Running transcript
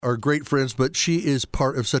are great friends, but she is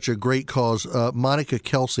part of such a great cause. Monica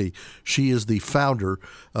Kelsey, she is the founder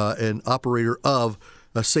and operator of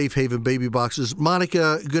Safe Haven Baby Boxes.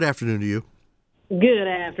 Monica, good afternoon to you. Good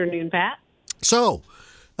afternoon, Pat. So,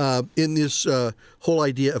 in this whole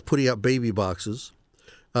idea of putting out baby boxes,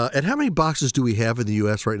 and how many boxes do we have in the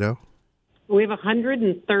U.S. right now? We have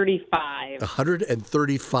 135.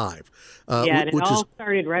 135. And it all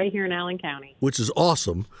started right here in Allen County. Which is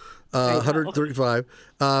awesome. 135.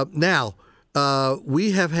 Now,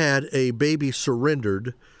 we have had a baby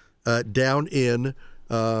surrendered down in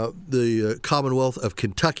the Commonwealth of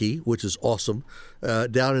Kentucky, which is awesome,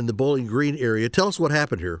 down in the Bowling Green area. Tell us what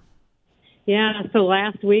happened here. Yeah, so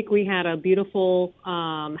last week we had a beautiful,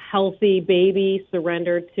 healthy baby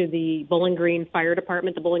surrendered to the Bowling Green Fire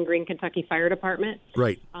Department, the Bowling Green, Kentucky Fire Department.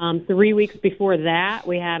 Right. 3 weeks before that,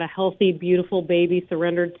 we had a healthy, beautiful baby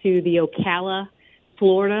surrendered to the Ocala,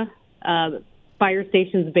 Florida fire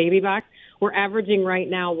station's baby box. We're averaging right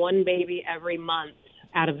now one baby every month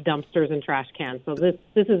out of dumpsters and trash cans. So this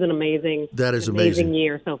is an amazing, amazing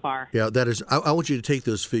year so far. Yeah, that is. I want you to take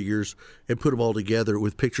those figures and put them all together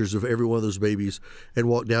with pictures of every one of those babies and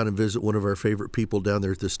walk down and visit one of our favorite people down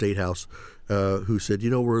there at the State House who said,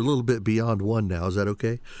 we're a little bit beyond one now. Is that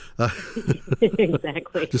okay?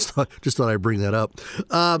 Exactly. Just thought I'd bring that up.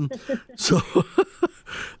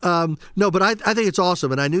 No, but I think it's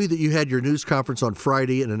awesome. And I knew that you had your news conference on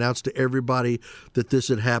Friday and announced to everybody that this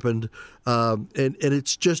had happened. And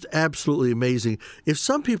it's just absolutely amazing. If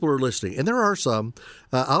some people are listening, and there are some,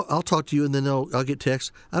 I'll talk to you and then I'll get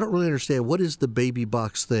texts. I don't really understand. What is the baby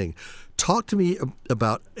box thing? Talk to me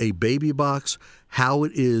about a baby box, how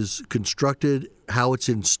it is constructed, how it's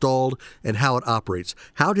installed, and how it operates.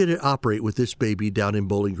 How did it operate with this baby down in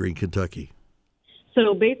Bowling Green, Kentucky?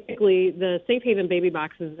 So basically, the Safe Haven Baby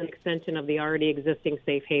Box is an extension of the already existing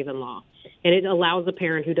Safe Haven law. And it allows a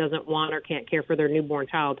parent who doesn't want or can't care for their newborn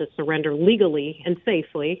child to surrender legally and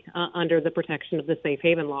safely under the protection of the Safe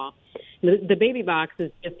Haven law. The Baby Box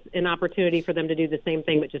is just an opportunity for them to do the same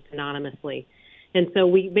thing, but just anonymously. And so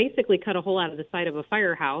we basically cut a hole out of the side of a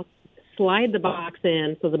firehouse, slide the box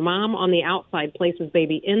in, so the mom on the outside places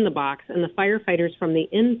baby in the box, and the firefighters from the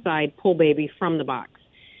inside pull baby from the box.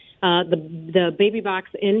 The baby box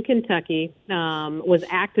in Kentucky was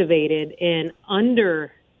activated in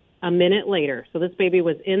under a minute later. So this baby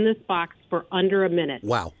was in this box for under a minute.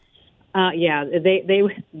 Wow. Yeah, they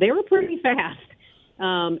were pretty fast.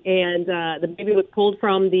 And the baby was pulled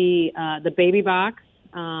from the baby box,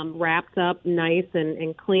 wrapped up nice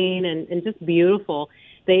and clean and just beautiful.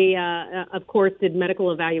 They, of course, did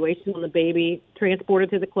medical evaluation on the baby,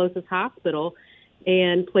 transported to the closest hospital,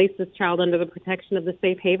 and placed this child under the protection of the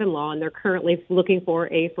Safe Haven law, and they're currently looking for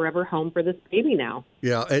a forever home for this baby now.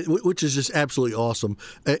 Yeah, which is just absolutely awesome.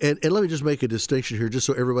 And let me just make a distinction here, just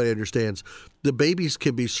so everybody understands. The babies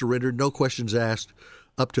can be surrendered, no questions asked,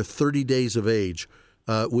 up to 30 days of age,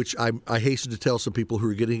 which I hasten to tell some people who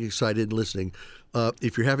are getting excited and listening.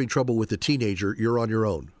 If you're having trouble with a teenager, you're on your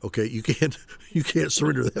own. Okay, you can't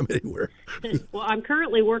surrender them anywhere. Well, I'm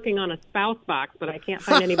currently working on a spouse box, but I can't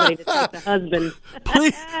find anybody to take the husband.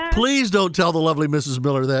 Please don't tell the lovely Mrs.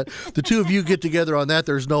 Miller that. The two of you get together on that.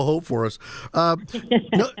 There's no hope for us.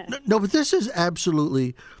 No, but this is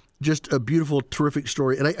absolutely just a beautiful, terrific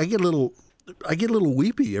story, and I get a little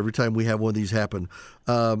weepy every time we have one of these happen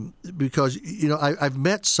because I've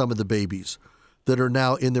met some of the babies that are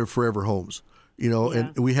now in their forever homes.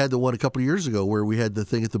 And we had the one a couple of years ago where we had the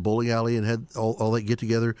thing at the bowling alley and had all that get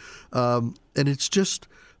together. And it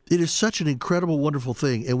is such an incredible, wonderful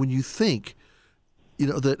thing. And when you think,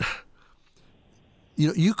 that,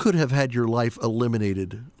 you could have had your life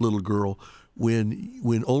eliminated, little girl,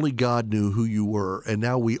 when only God knew who you were. And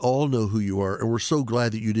now we all know who you are. And we're so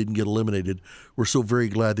glad that you didn't get eliminated. We're so very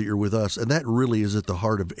glad that you're with us. And that really is at the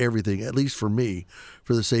heart of everything, at least for me,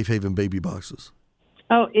 for the Safe Haven Baby Boxes.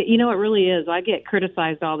 Oh, it really is. I get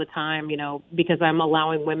criticized all the time, because I'm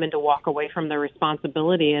allowing women to walk away from their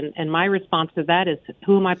responsibility. And my response to that is,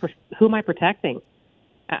 who am I protecting?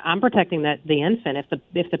 I'm protecting the infant.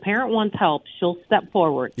 If the parent wants help, she'll step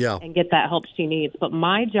forward and get that help she needs. But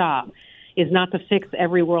my job is not to fix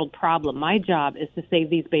every world problem. My job is to save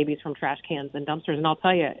these babies from trash cans and dumpsters. And I'll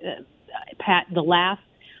tell you, Pat, the last,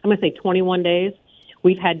 I'm going to say 21 days,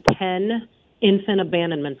 we've had 10 infant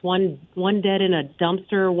abandonments, one dead in a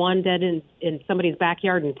dumpster, one dead in somebody's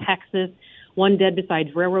backyard in Texas, one dead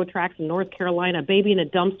beside railroad tracks in North Carolina, a baby in a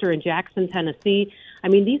dumpster in Jackson, Tennessee. I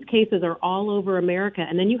mean, these cases are all over America.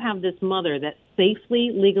 And then you have this mother that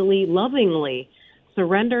safely, legally, lovingly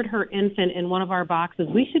surrendered her infant in one of our boxes,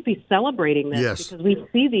 we should be celebrating this Yes. because we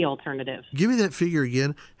see the alternative. Give me that figure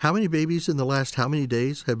again. How many babies in the last how many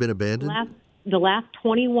days have been abandoned? The last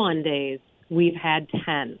 21 days, we've had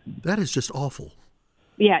 10. That is just awful.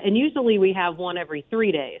 Yeah, and usually we have one every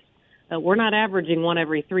 3 days. We're not averaging one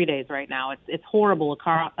every 3 days right now. It's horrible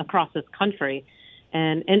across this country.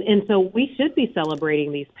 And so we should be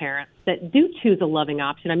celebrating these parents that do choose a loving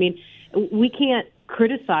option. I mean, we can't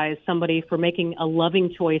criticize somebody for making a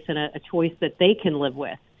loving choice and a choice that they can live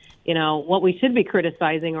with. You know, what we should be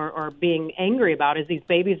criticizing or being angry about is these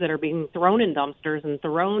babies that are being thrown in dumpsters and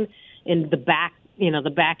thrown in the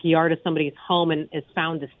backyard of somebody's home and is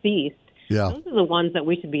found deceased. Yeah. Those are the ones that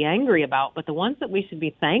we should be angry about, but the ones that we should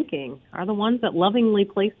be thanking are the ones that lovingly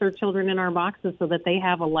place their children in our boxes so that they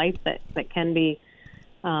have a life that can be,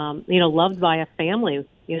 loved by a family,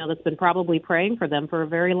 that's been probably praying for them for a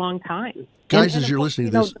very long time. Guys, as you're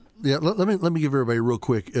listening to this, let me give everybody real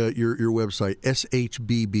quick your website,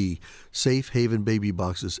 SHBB, Safe Haven Baby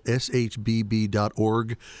Boxes,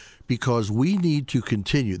 shbb.org, because we need to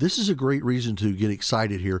continue. This is a great reason to get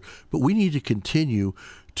excited here, but we need to continue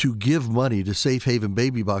to give money to Safe Haven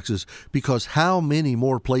Baby Boxes, because how many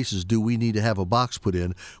more places do we need to have a box put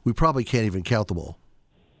in? We probably can't even count them all.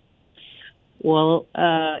 Well,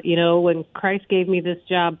 when Christ gave me this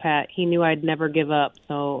job, Pat, he knew I'd never give up.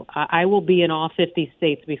 So I will be in all 50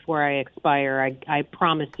 states before I expire. I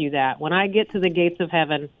promise you that. When I get to the gates of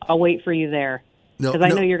heaven, I'll wait for you there. Because I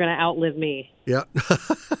know you're going to outlive me. Yeah.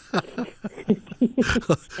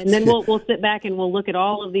 And then we'll sit back and we'll look at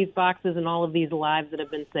all of these boxes and all of these lives that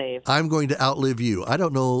have been saved. I'm going to outlive you. I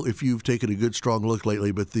don't know if you've taken a good, strong look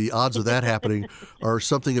lately, but the odds of that happening are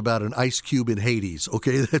something about an ice cube in Hades.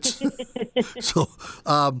 Okay, that's so.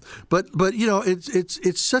 But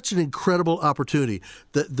it's such an incredible opportunity.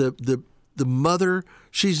 The mother,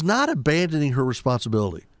 she's not abandoning her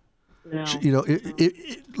responsibility. No.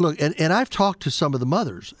 Look, and I've talked to some of the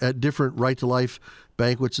mothers at different Right to Life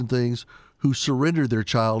banquets and things who surrendered their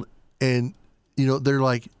child, and they're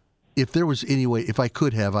like, if there was any way, if I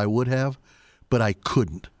could have, I would have, but I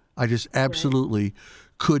couldn't. I just absolutely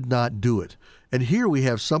could not do it. And here we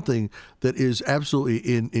have something that is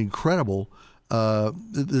absolutely incredible.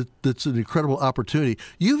 That's an incredible opportunity.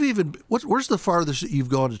 Where's the farthest that you've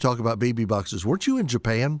gone to talk about baby boxes? Weren't you in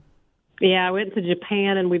Japan? Yeah, I went to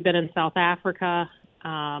Japan and we've been in South Africa.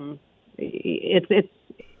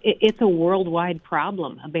 It's a worldwide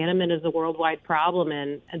problem. Abandonment is a worldwide problem,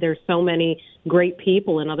 and there's so many great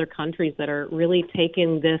people in other countries that are really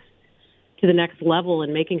taking this to the next level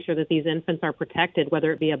and making sure that these infants are protected,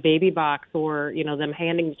 whether it be a baby box or them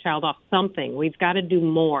handing the child off something. We've got to do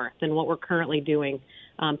more than what we're currently doing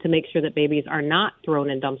to make sure that babies are not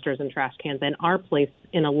thrown in dumpsters and trash cans and are placed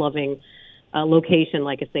in a loving location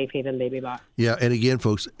like a Safe Haven Baby Box. Yeah, and again,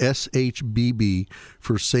 folks, SHBB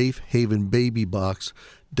for Safe Haven Baby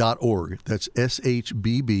Box.org. That's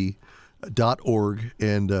SHBB.org,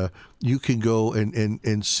 and you can go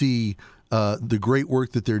and see the great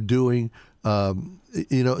work that they're doing. And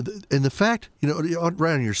the fact,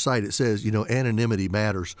 right on your site it says, anonymity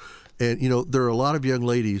matters, and there are a lot of young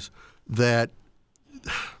ladies that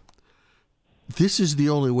this is the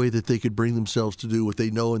only way that they could bring themselves to do what they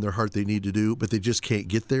know in their heart they need to do, but they just can't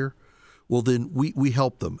get there. Well, then we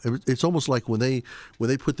help them. It's almost like when they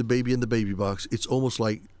put the baby in the baby box, it's almost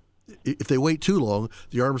like if they wait too long,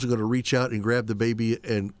 the arms are going to reach out and grab the baby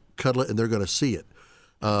and cuddle it, and they're going to see it.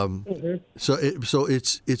 So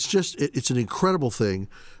it's an incredible thing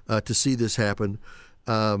to see this happen.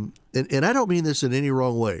 And I don't mean this in any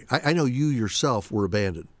wrong way. I know you yourself were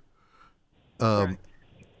abandoned. Right.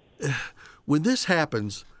 When this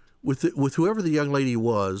happens with whoever the young lady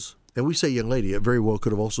was, and we say young lady, it very well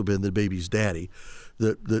could have also been the baby's daddy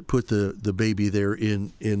that put the baby there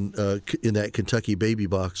in that Kentucky baby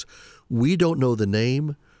box. We don't know the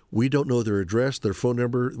name. We don't know their address, their phone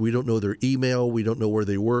number. We don't know their email. We don't know where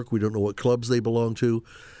they work. We don't know what clubs they belong to.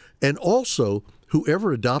 And also,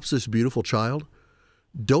 whoever adopts this beautiful child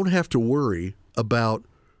don't have to worry about,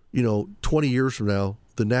 20 years from now,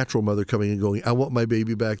 the natural mother coming and going, I want my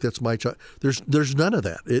baby back. That's my child. There's none of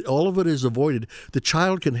that. All of it is avoided. The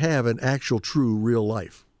child can have an actual, true, real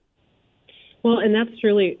life. Well, and that's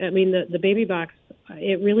really, the baby box,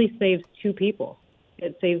 it really saves two people.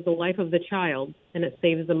 It saves the life of the child, and it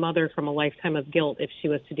saves the mother from a lifetime of guilt if she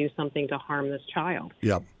was to do something to harm this child.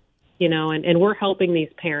 Yep. And we're helping these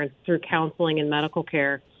parents through counseling and medical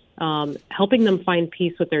care, helping them find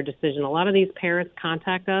peace with their decision. A lot of these parents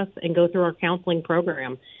contact us and go through our counseling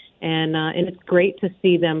program, and it's great to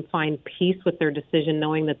see them find peace with their decision,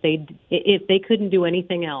 knowing that if they couldn't do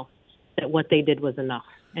anything else, that what they did was enough,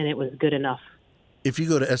 and it was good enough. If you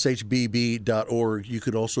go to shbb.org, you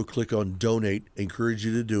can also click on donate. I encourage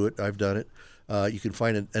you to do it. I've done it. You can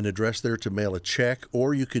find an address there to mail a check,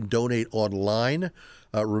 or you can donate online.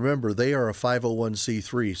 Remember, they are a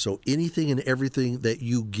 501c3, so anything and everything that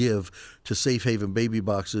you give to Safe Haven Baby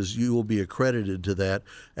Boxes, you will be accredited to that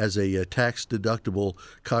as a tax-deductible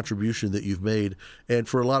contribution that you've made. And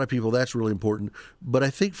for a lot of people, that's really important. But I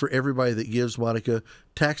think for everybody that gives, Monica,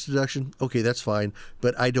 tax deduction, okay, that's fine,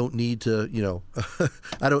 but I don't need to,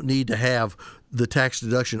 I don't need to have the tax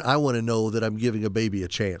deduction. I want to know that I'm giving a baby a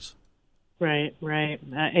chance. Right.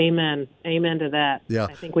 Amen to that. Yeah.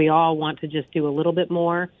 I think we all want to just do a little bit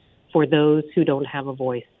more for those who don't have a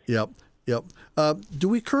voice. Yep. Do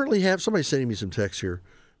we currently have, somebody's sending me some text here,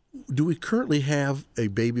 do we currently have a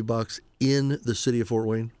baby box in the city of Fort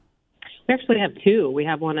Wayne? We actually have two. We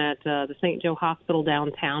have one at the St. Joe Hospital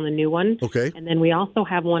downtown, the new one. Okay. And then we also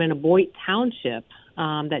have one in Aboit Township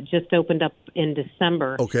that just opened up in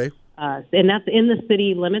December. Okay. And that's in the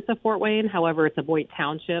city limits of Fort Wayne. However, it's Aboit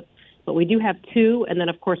Township. But we do have two, and then,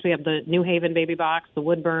 of course, we have the New Haven Baby Box, the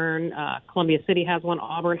Woodburn, Columbia City has one,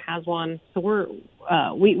 Auburn has one. So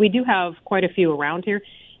we do have quite a few around here,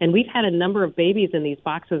 and we've had a number of babies in these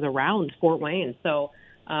boxes around Fort Wayne. So,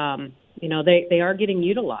 they are getting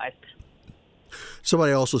utilized.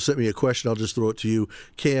 Somebody also sent me a question. I'll just throw it to you.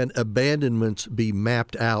 Can abandonments be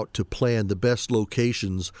mapped out to plan the best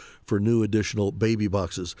locations for new additional baby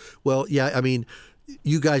boxes? Well, yeah, I mean,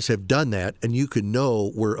 you guys have done that, and you can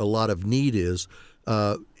know where a lot of need is.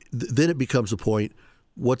 Then it becomes a point,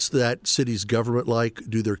 what's that city's government like?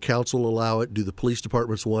 Do their council allow it? Do the police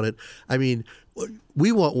departments want it? I mean,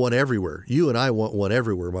 we want one everywhere. You and I want one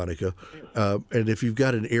everywhere, Monica. And if you've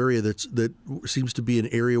got an area that seems to be an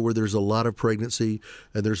area where there's a lot of pregnancy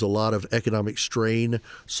and there's a lot of economic strain,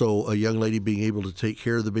 so a young lady being able to take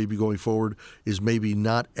care of the baby going forward is maybe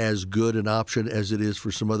not as good an option as it is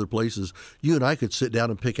for some other places. You and I could sit down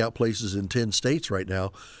and pick out places in 10 states right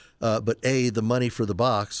now. But A, the money for the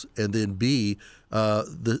box, and then B,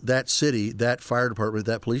 that city, that fire department,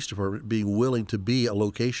 that police department being willing to be a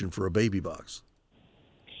location for a baby box.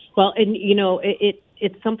 Well, and,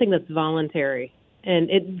 it's something that's voluntary.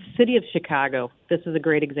 And City of Chicago, this is a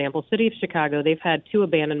great example. City of Chicago, they've had two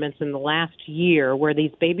abandonments in the last year where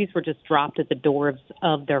these babies were just dropped at the door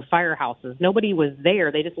of their firehouses. Nobody was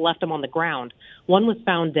there. They just left them on the ground. One was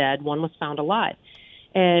found dead. One was found alive.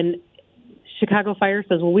 And Chicago Fire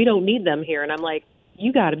says, well, we don't need them here. And I'm like,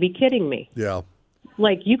 you got to be kidding me. Yeah.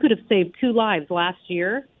 Like, you could have saved 2 lives last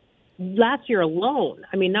year alone.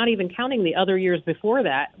 I mean, not even counting the other years before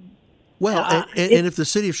that. Well, and if the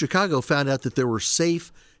city of Chicago found out that there were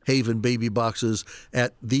Safe Haven baby boxes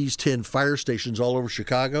at these 10 fire stations all over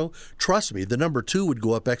Chicago, trust me, the number 2 would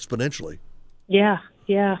go up exponentially. Yeah,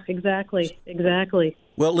 exactly.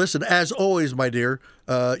 Well, listen, as always, my dear,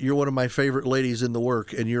 you're one of my favorite ladies in the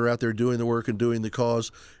work, and you're out there doing the work and doing the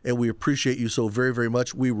cause, and we appreciate you so very, very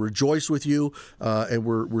much. We rejoice with you, and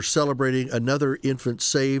we're celebrating another infant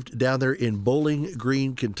saved down there in Bowling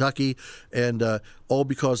Green, Kentucky, and all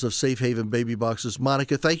because of Safe Haven baby boxes.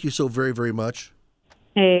 Monica, thank you so very, very much.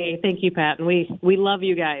 Hey, thank you, Pat, and we love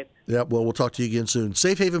you guys. Yeah, well, we'll talk to you again soon.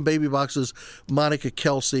 Safe Haven Baby Boxes, Monica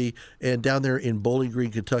Kelsey, and down there in Bowling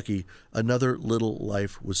Green, Kentucky, another little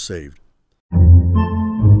life was saved.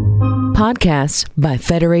 Podcasts by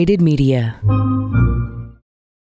Federated Media.